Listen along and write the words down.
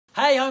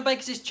Hey home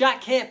bakers, it's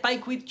Jack here,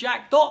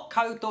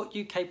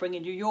 bakewithjack.co.uk,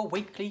 bringing you your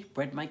weekly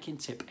bread making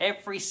tip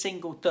every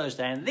single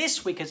Thursday. And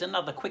this week is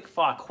another quick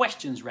fire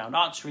questions round,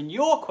 answering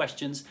your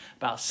questions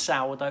about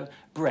sourdough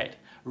bread.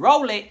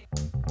 Roll it!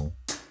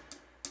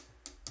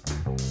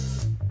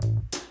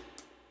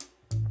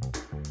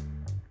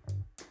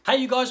 Hey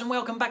you guys, and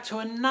welcome back to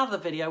another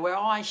video where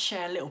I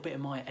share a little bit of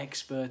my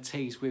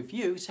expertise with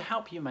you to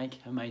help you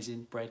make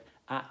amazing bread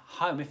at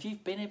home. If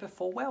you've been here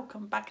before,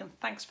 welcome back and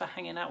thanks for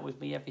hanging out with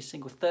me every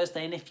single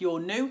Thursday. And if you're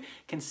new,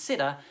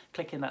 consider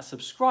clicking that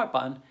subscribe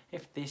button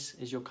if this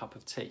is your cup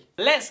of tea.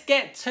 Let's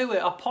get to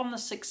it. Upon the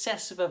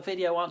success of a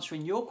video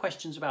answering your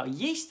questions about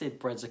yeasted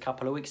breads a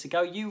couple of weeks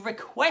ago, you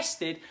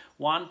requested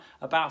one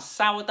about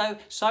sourdough,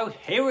 so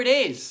here it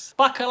is.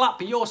 Buckle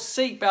up your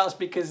seatbelts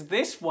because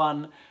this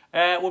one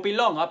will be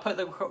long. I put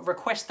the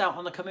request out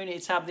on the community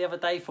tab the other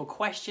day for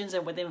questions,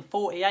 and within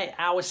 48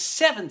 hours,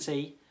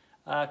 70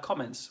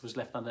 comments was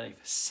left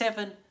underneath.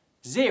 7-0.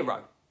 So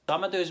I'm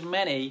going to do as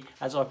many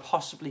as I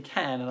possibly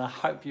can, and I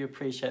hope you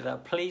appreciate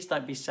that. Please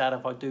don't be sad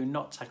if I do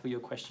not tackle your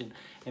question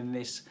in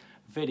this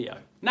video.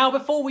 Now,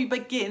 before we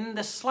begin,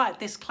 the slight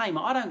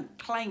disclaimer: I don't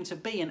claim to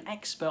be an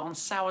expert on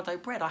sourdough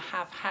bread. I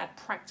have had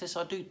practice,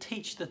 I do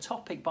teach the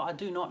topic, but I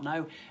do not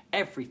know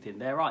everything.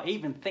 There are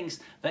even things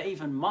that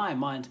even my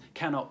mind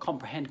cannot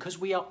comprehend, because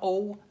we are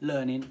all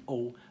learning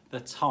all the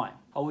time.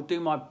 I will do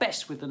my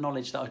best with the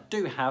knowledge that I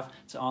do have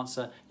to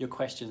answer your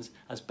questions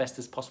as best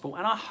as possible,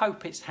 and I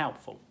hope it's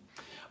helpful.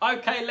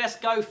 Okay, let's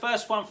go.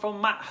 First one from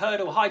Matt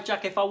Hurdle. Hi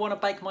Jack, if I want to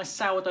bake my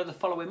sourdough the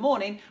following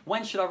morning,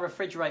 when should I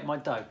refrigerate my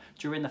dough?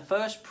 During the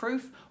first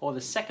proof or the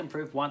second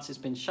proof once it's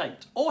been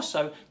shaped?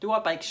 Also, do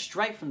I bake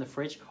straight from the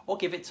fridge or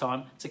give it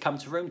time to come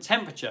to room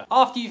temperature?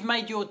 After you've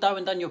made your dough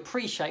and done your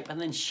pre-shape and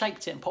then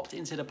shaped it and popped it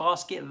into the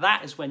basket,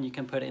 that is when you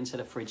can put it into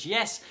the fridge.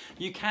 Yes,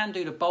 you can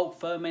do the bulk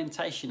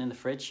fermentation in the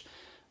fridge.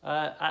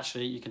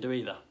 Actually, you can do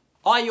either.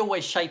 I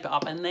always shape it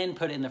up and then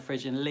put it in the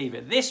fridge and leave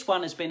it. This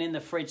one has been in the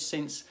fridge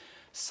since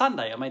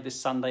Sunday. I made this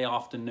Sunday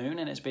afternoon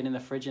and it's been in the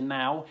fridge, and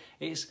now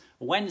it's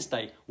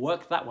Wednesday.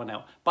 Work that one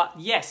out. But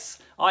yes,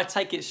 I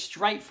take it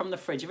straight from the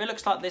fridge. If it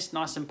looks like this,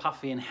 nice and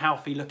puffy and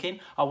healthy looking,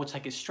 I will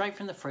take it straight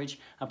from the fridge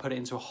and put it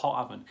into a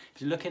hot oven.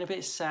 If you're looking a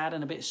bit sad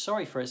and a bit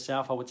sorry for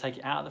itself, I would take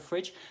it out of the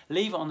fridge,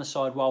 leave it on the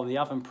side while the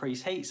oven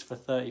preheats for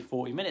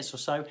 30-40 minutes or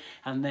so,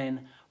 and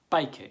then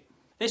bake it.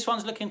 This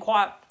one's looking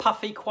quite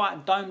puffy,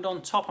 quite domed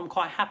on top. I'm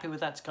quite happy with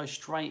that to go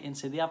straight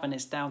into the oven.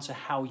 It's down to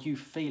how you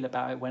feel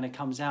about it when it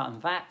comes out,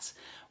 and that,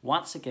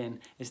 once again,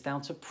 is down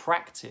to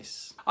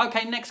practice.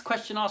 Okay, next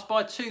question asked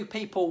by two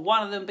people,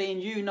 one of them being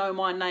You Know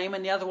My Name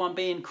and the other one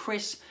being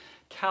Chris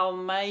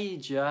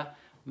Kalmager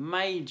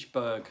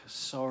Mageberg,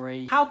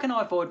 sorry. How can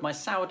I avoid my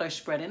sourdough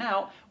spreading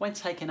out when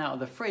taken out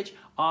of the fridge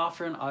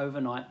after an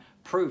overnight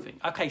proving?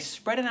 Okay,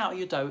 spreading out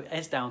your dough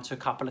is down to a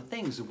couple of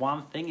things.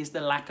 One thing is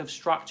the lack of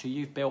structure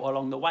you've built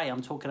along the way.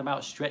 I'm talking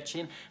about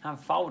stretching and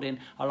folding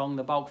along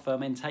the bulk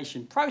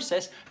fermentation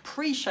process,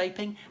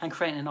 pre-shaping and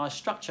creating a nice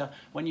structure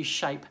when you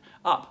shape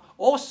up.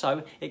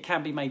 Also, it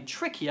can be made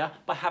trickier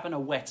by having a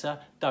wetter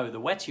dough.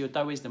 The wetter your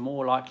dough is, the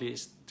more likely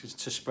it's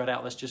to spread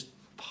out. That's just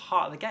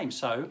part of the game.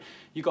 So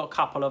you've got a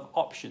couple of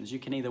options. You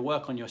can either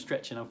work on your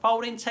stretching and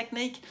folding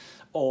technique,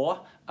 or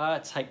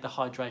take the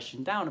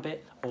hydration down a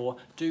bit, or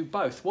do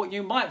both. What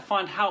you might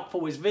find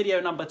helpful is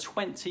video number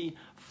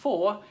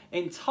 24,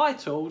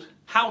 entitled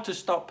How to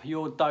Stop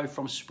Your Dough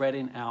from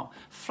Spreading Out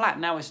Flat.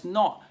 Now, it's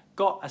not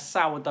got a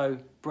sourdough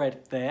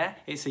bread there,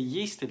 it's a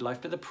yeasted loaf,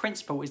 but the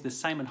principle is the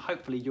same, and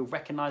hopefully you'll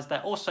recognize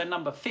that. Also,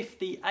 number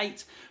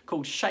 58,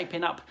 called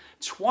Shaping Up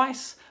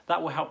Twice,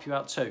 that will help you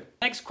out too.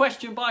 Next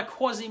question by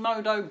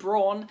Quasimodo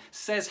Braun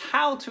says,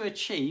 how to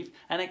achieve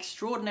an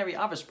extraordinary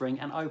overspring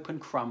and open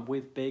crumb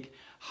with big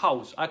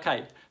holes.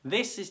 Okay,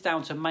 this is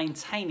down to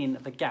maintaining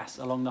the gas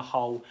along the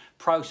whole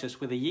process.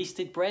 With a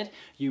yeasted bread,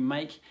 you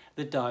make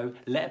the dough,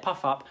 let it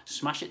puff up,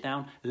 smash it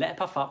down, let it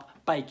puff up,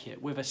 bake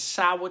it. With a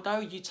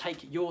sourdough, you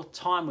take your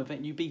time with it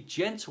and you be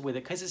gentle with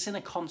it, because it's in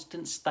a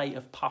constant state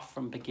of puff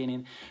from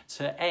beginning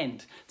to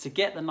end. To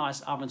get the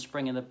nice oven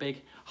spring and the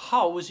big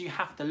holes, you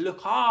have to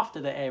look after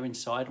the air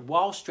inside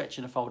while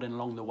stretching and folding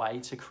along the way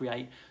to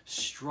create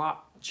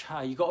structure.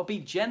 You've got to be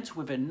gentle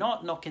with it,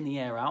 not knocking the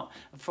air out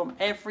from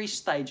every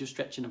stage of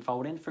stretching and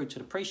folding through to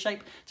the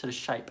pre-shape to the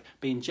shape.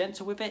 Being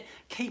gentle with it,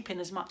 keeping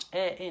as much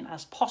air in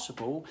as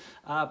possible,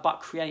 but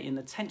creating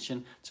the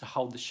tension to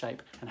hold the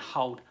shape and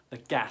hold the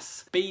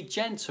gas. Be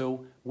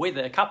gentle with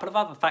it. A couple of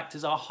other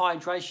factors are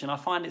hydration. I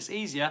find it's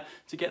easier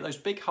to get those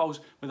big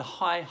holes with a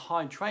high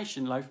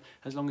hydration loaf,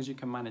 as long as you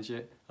can manage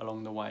it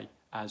along the way,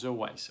 as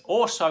always.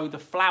 Also, the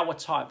flour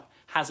type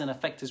has an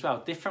effect as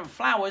well. Different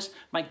flours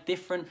make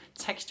different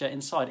texture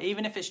inside.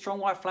 Even if it's strong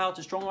white flour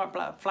to strong white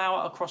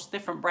flour across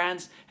different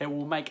brands, it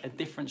will make a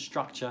different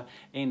structure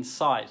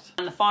inside.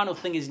 And the final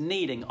thing is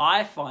kneading.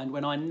 I find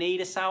when I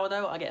knead a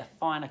sourdough, I get a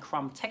finer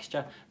crumb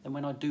texture than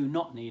when I do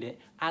not knead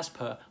it, as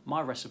per my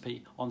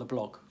recipe on the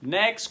blog.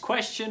 Next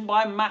question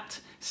by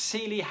Matt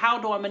Seeley. How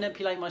do I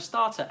manipulate my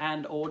starter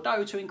and or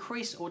dough to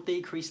increase or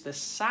decrease the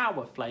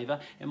sour flavour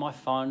in my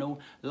final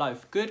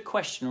loaf? Good question.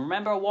 question.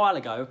 Remember a while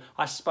ago,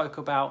 I spoke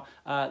about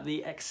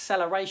the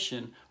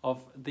acceleration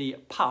of the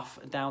puff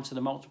down to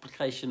the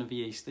multiplication of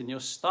yeast in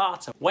your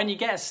starter. When you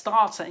get a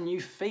starter and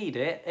you feed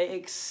it, it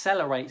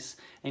accelerates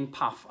in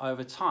puff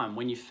over time.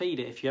 When you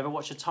feed it, if you ever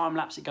watch a time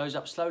lapse, it goes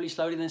up slowly,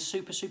 slowly, then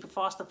super, super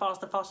faster,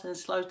 faster, faster, and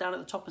then slows down at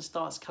the top and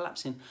starts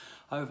collapsing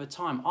over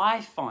time. I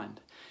find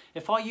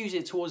if I use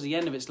it towards the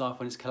end of its life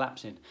when it's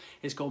collapsing,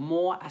 it's got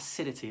more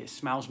acidity. It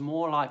smells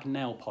more like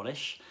nail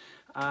polish.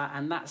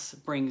 And that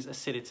brings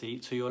acidity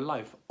to your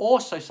loaf.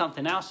 Also,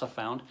 something else I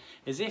found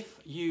is if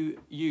you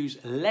use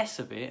less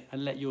of it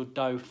and let your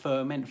dough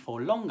ferment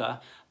for longer,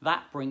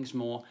 that brings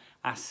more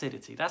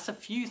acidity. That's a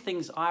few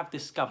things I've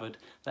discovered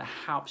that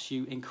helps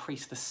you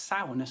increase the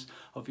sourness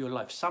of your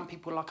loaf. Some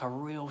people like a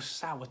real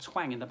sour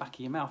twang in the back of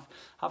your mouth.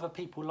 Other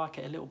people like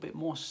it a little bit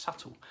more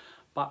subtle.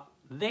 But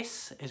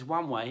this is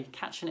one way,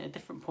 catching it at a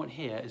different point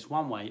here is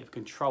one way of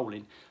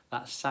controlling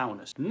that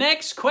sourness.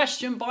 Next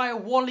question by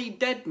Wally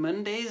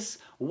Deadmond is,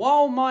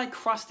 while my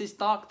crust is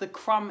dark, the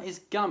crumb is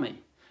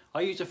gummy.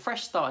 I use a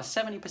fresh starter,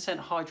 70%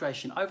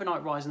 hydration,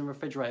 overnight rise in the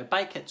refrigerator,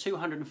 bake at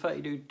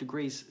 232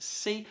 degrees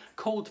C,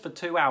 cooled for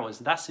 2 hours.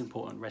 That's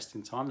important,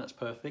 resting time, that's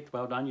perfect.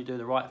 Well done, you do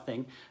the right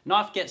thing.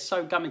 Knife gets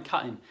so gummy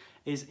cutting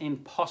is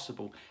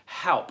impossible.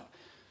 Help.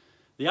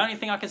 The only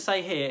thing I can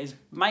say here is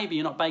maybe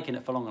you're not baking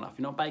it for long enough.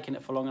 You're not baking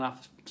it for long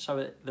enough so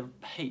that the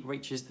heat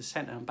reaches the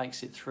center and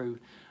bakes it through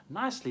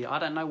nicely. I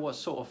don't know what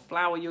sort of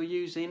flour you're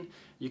using.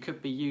 You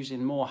could be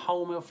using more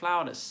wholemeal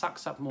flour that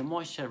sucks up more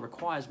moisture,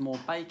 requires more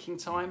baking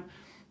time.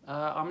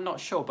 I'm not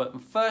sure,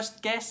 but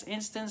first guess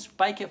instance,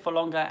 bake it for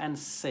longer and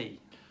see.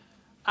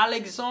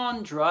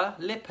 Alexandra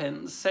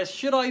Lippens says,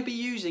 should I be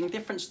using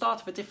different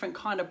starter for different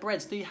kind of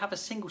breads? Do you have a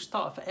single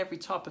starter for every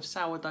type of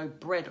sourdough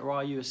bread, or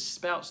are you a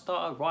spelt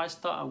starter, rye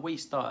starter, wheat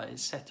starter,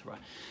 etc.?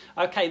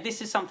 Okay,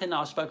 this is something that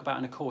I spoke about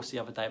in a course the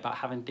other day about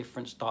having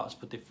different starters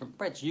for different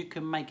breads. You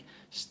can make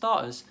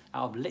starters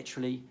out of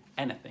literally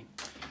anything.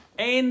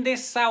 In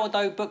this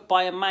sourdough book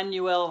by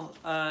Emmanuel,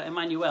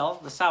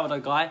 the sourdough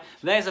guy,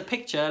 there's a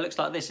picture, it looks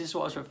like this. This is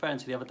what I was referring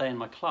to the other day in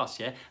my class,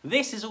 yeah?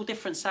 This is all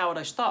different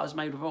sourdough starters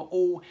made with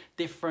all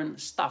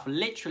different stuff,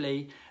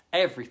 literally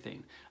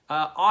everything.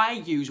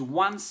 I use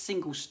one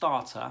single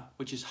starter,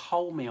 which is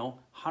wholemeal,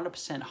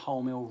 100%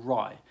 wholemeal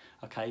rye,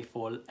 okay,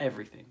 for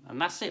everything. And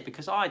that's it,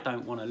 because I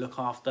don't want to look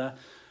after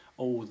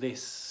all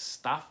this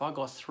stuff. I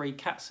got 3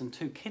 cats and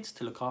 2 kids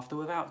to look after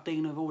without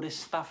dealing with all this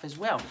stuff as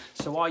well.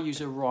 So I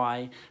use a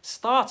rye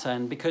starter,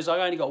 and because I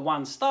only got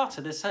one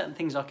starter, there's certain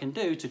things I can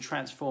do to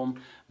transform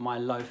my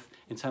loaf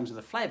in terms of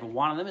the flavour.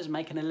 One of them is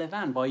making a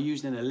levain by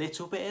using a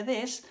little bit of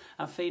this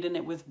and feeding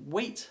it with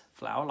wheat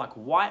flour, like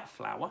white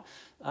flour,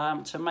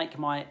 to make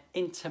my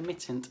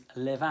intermittent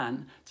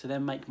levain, to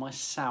then make my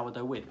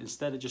sourdough with.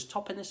 Instead of just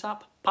topping this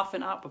up,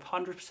 puffing it up with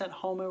 100%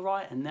 wholemeal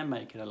rye and then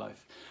making a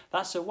loaf.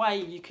 That's a way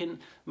you can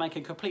make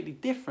a completely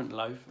different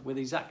loaf with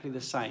exactly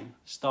the same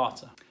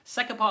starter.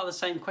 Second part of the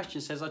same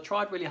question says, I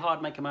tried really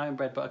hard making my own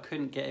bread, but I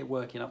couldn't get it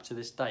working up to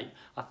this date.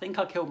 I think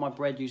I killed my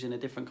bread using a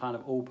different kind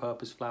of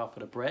all-purpose flour for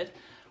the bread.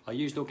 I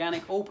used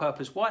organic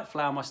all-purpose white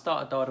flour. My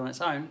starter died on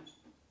its own,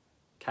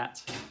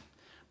 cat,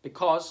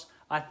 because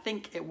I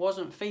think it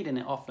wasn't feeding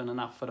it often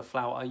enough for the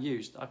flour I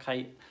used.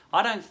 Okay,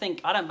 I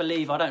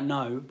don't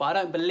know, but I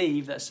don't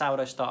believe that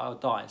sourdough starter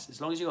dies. As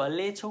long as you've got a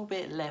little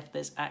bit left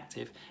that's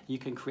active, you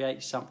can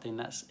create something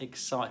that's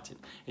exciting.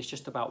 It's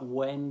just about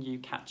when you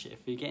catch it.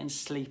 If you're getting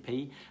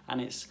sleepy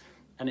and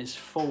it's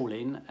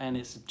falling and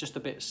it's just a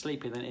bit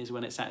sleepier than it is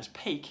when it's at its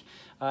peak,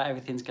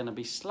 everything's going to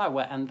be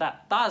slower, and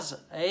that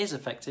is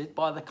affected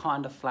by the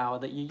kind of flour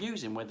that you're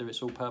using, whether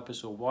it's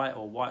all-purpose or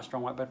white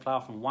strong white bread flour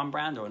from one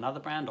brand or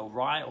another brand, or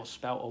rye or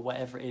spelt or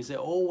whatever it is. It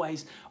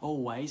always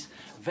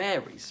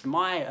varies.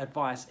 My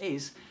advice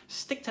is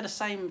stick to the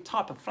same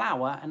type of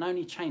flour and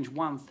only change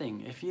one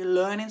thing. If you're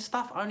learning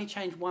stuff, only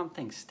change one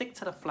thing. Stick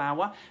to the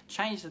flour,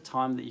 change the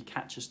time that you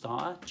catch a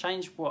starter,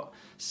 change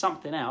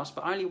something else,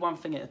 but only one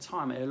thing at a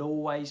time. It'll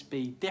always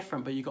be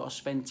different, but you've got to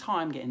spend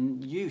time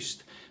getting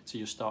used to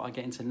your starter,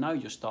 getting to know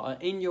your starter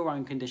in your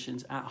own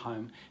conditions at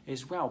home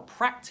as well.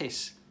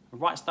 Practice,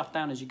 write stuff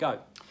down as you go.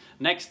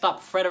 Next up,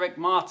 Frederick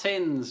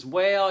Martins.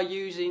 We are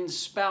using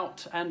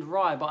spelt and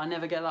rye, but I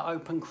never get that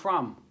open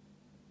crumb.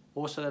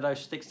 Also, the dough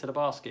sticks to the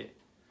basket.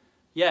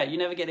 Yeah, you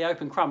never get the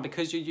open crumb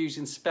because you're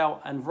using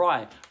spelt and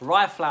rye.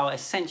 Rye flour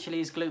essentially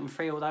is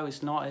gluten-free, although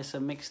it's not. It's a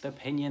mixed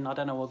opinion. I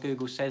don't know what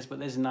Google says, but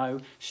there's no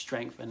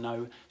strength and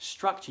no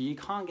structure. You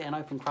can't get an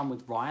open crumb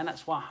with rye, and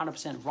that's why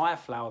 100% rye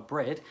flour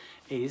bread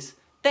is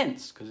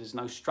dense, because there's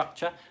no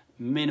structure,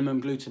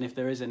 minimum gluten if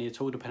there is any at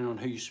all, depending on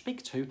who you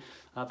speak to.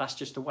 That's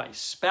just the way.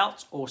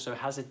 Spelt also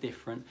has a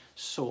different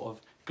sort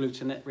of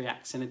gluten that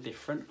reacts in a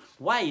different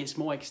way. It's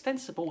more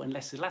extensible and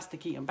less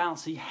elasticy and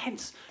bouncy,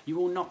 hence you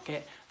will not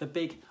get the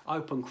big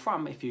open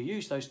crumb if you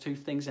use those two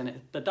things, and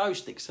the dough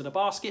sticks to the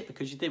basket.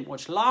 Because you didn't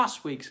watch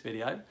last week's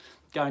video,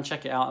 go and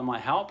check it out, it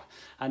might help.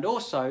 And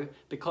also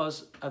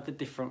because of the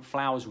different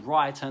flours,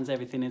 rye turns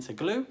everything into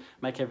glue,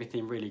 make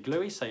everything really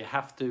gluey, so you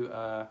have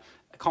to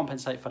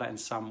compensate for that in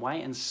some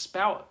way. And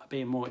spout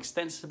being more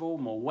extensible,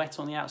 more wet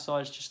on the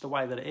outside, it's just the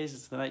way that it is.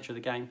 It's the nature of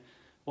the game.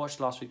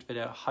 Watch last week's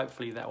video,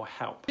 hopefully that will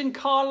help.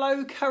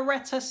 Carlo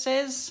Caretta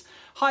says,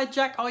 hi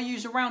Jack, I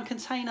use a round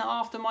container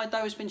after my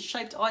dough has been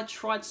shaped. I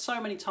tried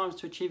so many times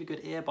to achieve a good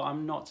ear, but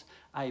I'm not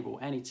able.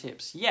 Any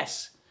tips?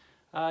 Yes.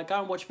 Go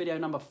and watch video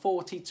number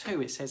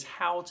 42. It says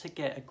how to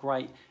get a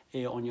great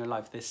ear on your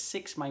loaf. There's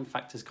 6 main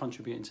factors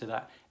contributing to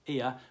that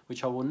ear,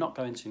 which I will not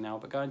go into now,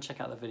 but go and check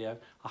out the video.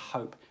 I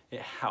hope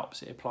it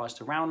helps. It applies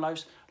to round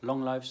loaves,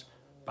 long loaves,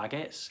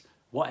 baguettes,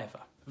 whatever.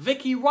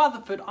 Vicky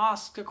Rutherford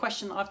asked a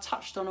question I've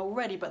touched on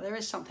already, but there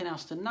is something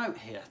else to note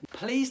here.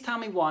 Please tell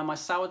me why my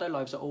sourdough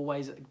loaves are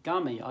always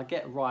gummy. I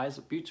get rise,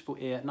 beautiful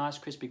ear, nice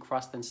crispy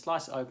crust, then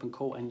slice it open,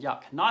 cool, and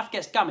yuck. Knife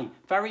gets gummy,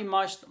 very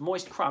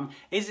moist crumb.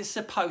 Is it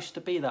supposed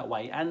to be that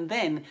way? And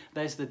then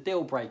there's the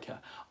deal breaker.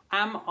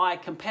 Am I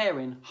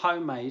comparing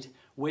homemade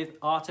with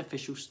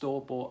artificial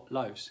store-bought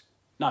loaves?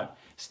 No,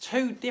 it's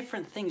 2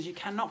 different things. You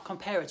cannot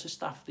compare it to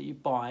stuff that you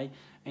buy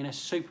in a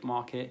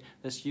supermarket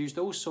that's used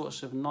all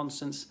sorts of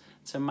nonsense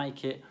to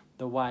make it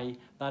the way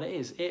that it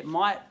is. It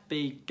might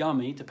be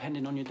gummy,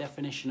 depending on your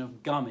definition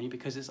of gummy,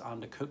 because it's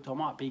undercooked, or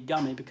might be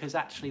gummy because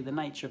actually the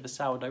nature of the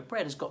sourdough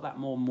bread has got that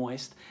more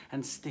moist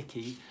and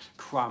sticky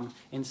crumb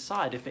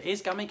inside. If it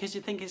is gummy because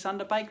you think it's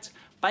underbaked,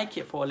 bake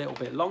it for a little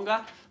bit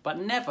longer, but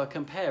never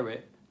compare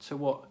it to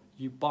what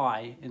you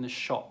buy in the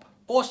shop.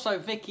 Also,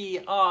 Vicky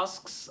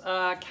asks,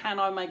 can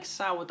I make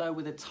sourdough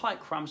with a tight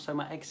crumb so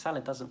my egg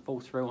salad doesn't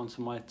fall through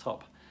onto my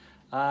top?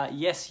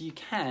 Yes, you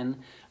can.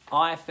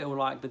 I feel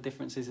like the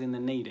difference is in the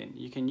kneading.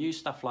 You can use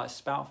stuff like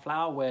spout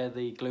flour where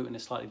the gluten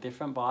is slightly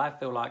different, but I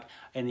feel like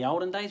in the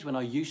olden days when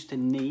I used to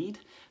knead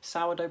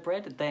sourdough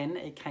bread, then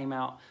it came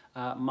out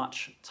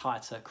much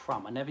tighter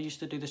crumb. I never used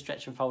to do the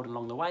stretch and fold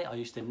along the way. I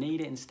used to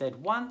knead it instead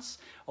once,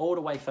 all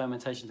the way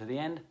fermentation to the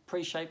end,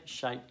 pre-shape,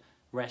 shape,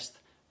 rest,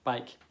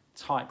 bake,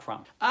 tight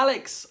crumb.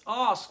 Alex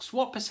asks,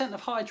 what %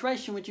 of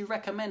hydration would you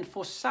recommend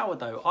for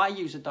sourdough? I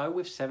use a dough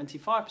with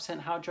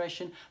 75%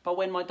 hydration, but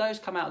when my doughs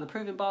come out of the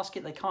proving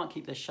basket, they can't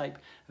keep their shape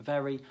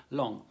very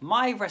long.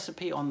 My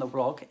recipe on the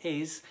blog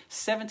is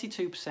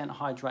 72%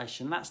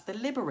 hydration. That's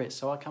deliberate,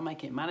 so I can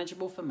make it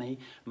manageable for me,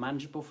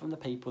 manageable from the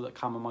people that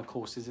come on my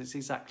courses. It's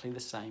exactly the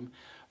same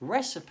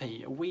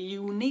recipe.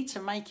 You need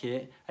to make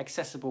it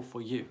accessible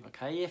for you,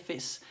 okay? If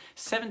it's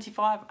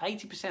 75,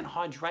 80%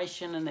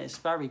 hydration and it's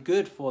very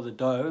good for the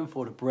dough and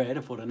for the bread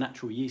and for the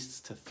natural yeasts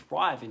to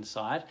thrive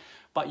inside,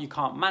 but you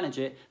can't manage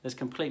it, there's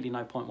completely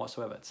no point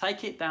whatsoever.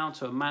 Take it down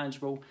to a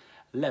manageable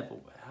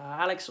level.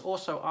 Alex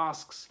also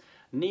asks,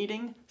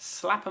 kneading,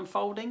 slap and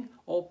folding,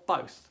 or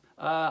both?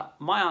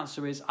 My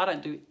answer is I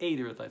don't do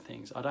either of those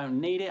things. I don't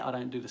knead it. I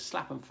don't do the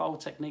slap and fold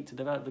technique to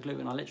develop the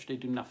gluten. I literally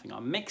do nothing. I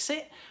mix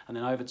it and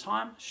then over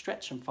time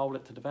stretch and fold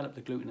it to develop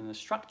the gluten in the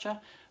structure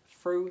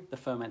through the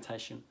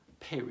fermentation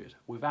period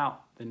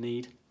without the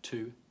need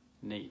to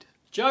knead.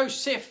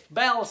 Joseph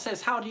Bell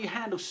says, how do you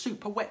handle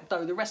super wet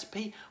dough? The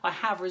recipe I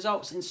have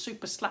results in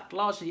super slack,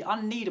 largely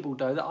unkneadable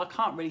dough that I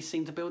can't really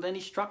seem to build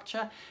any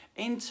structure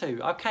into.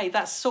 Okay,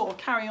 that's sort of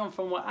carry on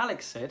from what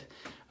Alex said.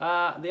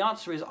 The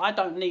answer is I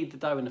don't knead the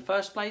dough in the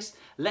first place.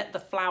 Let the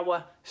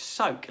flour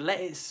soak. Let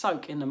it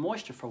soak in the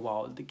moisture for a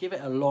while. Give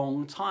it a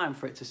long time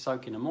for it to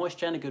soak in the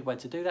moisture, and a good way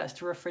to do that is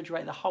to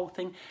refrigerate the whole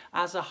thing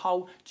as a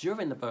whole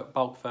during the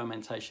bulk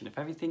fermentation. If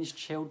everything's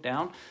chilled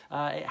down,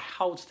 it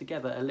holds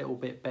together a little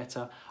bit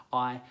better,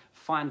 I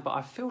find. But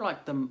I feel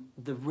like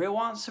the real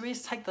answer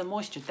is take the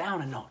moisture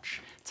down a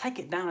notch. Take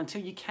it down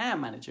until you can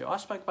manage it. I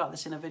spoke about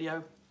this in a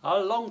video a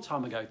long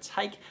time ago.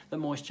 Take the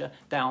moisture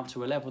down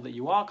to a level that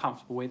you are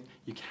comfortable with,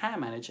 you can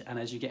manage, and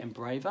as you're getting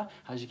braver,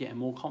 as you're getting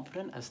more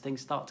confident, as things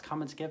start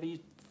coming together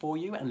for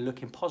you and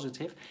looking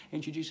positive,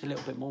 introduce a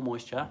little bit more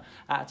moisture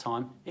at a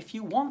time if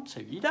you want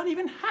to. You don't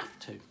even have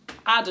to.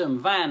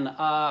 Adam Van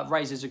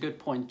raises a good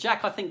point.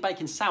 Jack, I think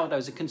baking sourdough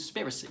is a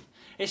conspiracy.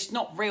 It's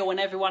not real and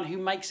everyone who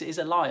makes it is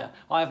a liar.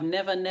 I have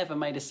never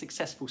made a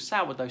successful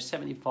sourdough,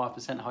 75%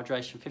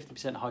 hydration,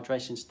 50%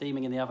 hydration,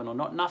 steaming in the oven or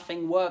not.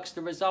 Nothing works.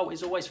 The result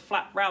is always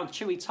flat, round,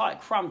 chewy,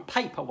 tight, crumb,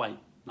 paperweight.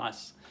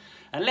 Nice.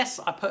 Unless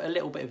I put a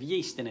little bit of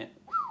yeast in it.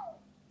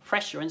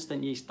 Fresh or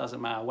instant yeast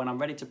doesn't matter. When I'm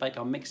ready to bake,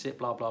 I'll mix it,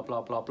 blah, blah,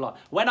 blah, blah, blah.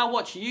 When I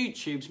watch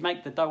YouTubes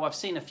make the dough, I've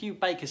seen a few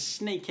bakers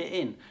sneak it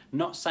in,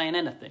 not saying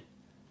anything.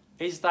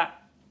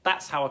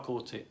 That's how I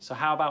caught it. So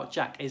how about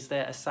Jack? Is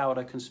there a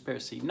sourdough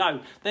conspiracy? No,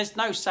 there's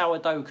no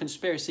sourdough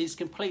conspiracy. It's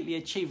completely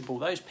achievable.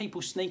 Those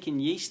people sneaking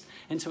yeast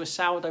into a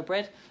sourdough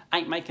bread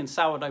ain't making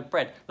sourdough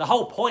bread. The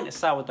whole point of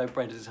sourdough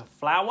bread is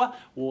flour,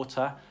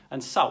 water,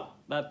 and salt.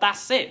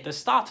 That's it. The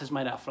starter's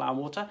made out of flour,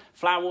 water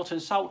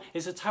and salt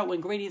is the total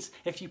ingredients.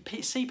 If you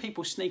see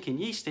people sneaking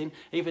yeast in,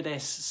 either they're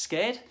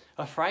scared,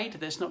 afraid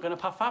that it's not going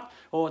to puff up,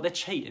 or they're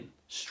cheating,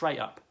 straight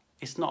up.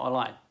 It's not a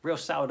lie. Real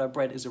sourdough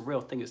bread is a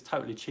real thing. It's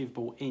totally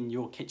achievable in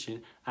your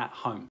kitchen at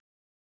home.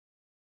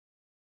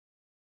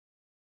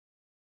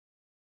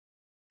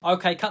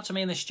 Okay, cut to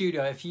me in the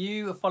studio. If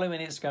you follow me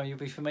on Instagram, you'll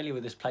be familiar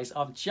with this place.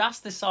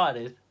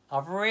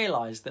 I've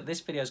realised that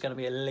this video is going to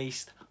be at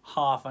least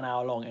half an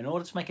hour long. In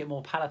order to make it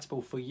more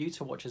palatable for you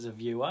to watch as a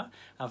viewer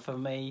and for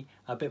me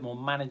a bit more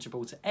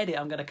manageable to edit,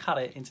 I'm going to cut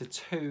it into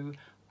 2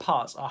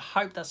 parts. I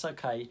hope that's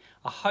okay.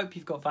 I hope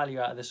you've got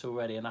value out of this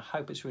already, and I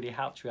hope it's really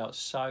helped you out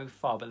so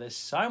far. But there's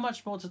so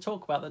much more to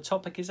talk about. The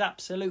topic is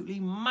absolutely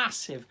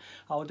massive.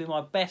 I will do my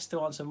best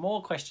to answer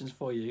more questions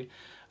for you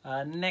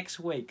next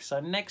week. So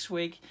next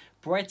week,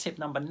 bread tip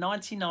number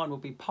 99 will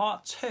be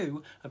part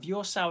 2 of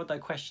your sourdough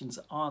questions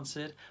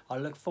answered. I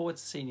look forward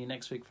to seeing you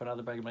next week for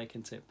another bread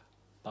making tip.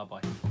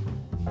 Bye-bye.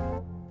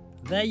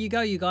 There you go,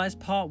 you guys.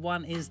 Part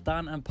 1 is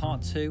done and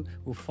part 2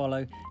 will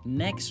follow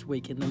next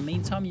week. In the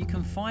meantime, you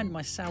can find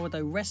my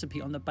sourdough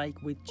recipe on the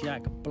Bake with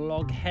Jack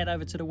blog. Head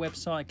over to the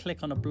website,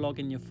 click on the blog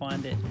and you'll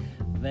find it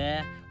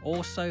there.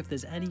 Also, if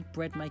there's any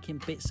bread making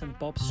bits and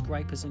bobs,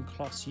 scrapers and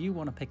cloths you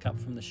want to pick up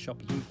from the shop,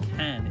 you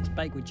can. It's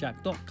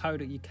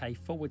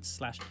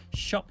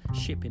bakewithjack.co.uk/shop,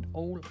 shipping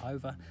all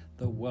over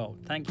the world.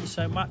 Thank you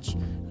so much,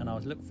 and I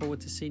look forward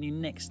to seeing you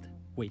next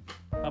week.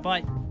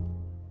 Bye-bye.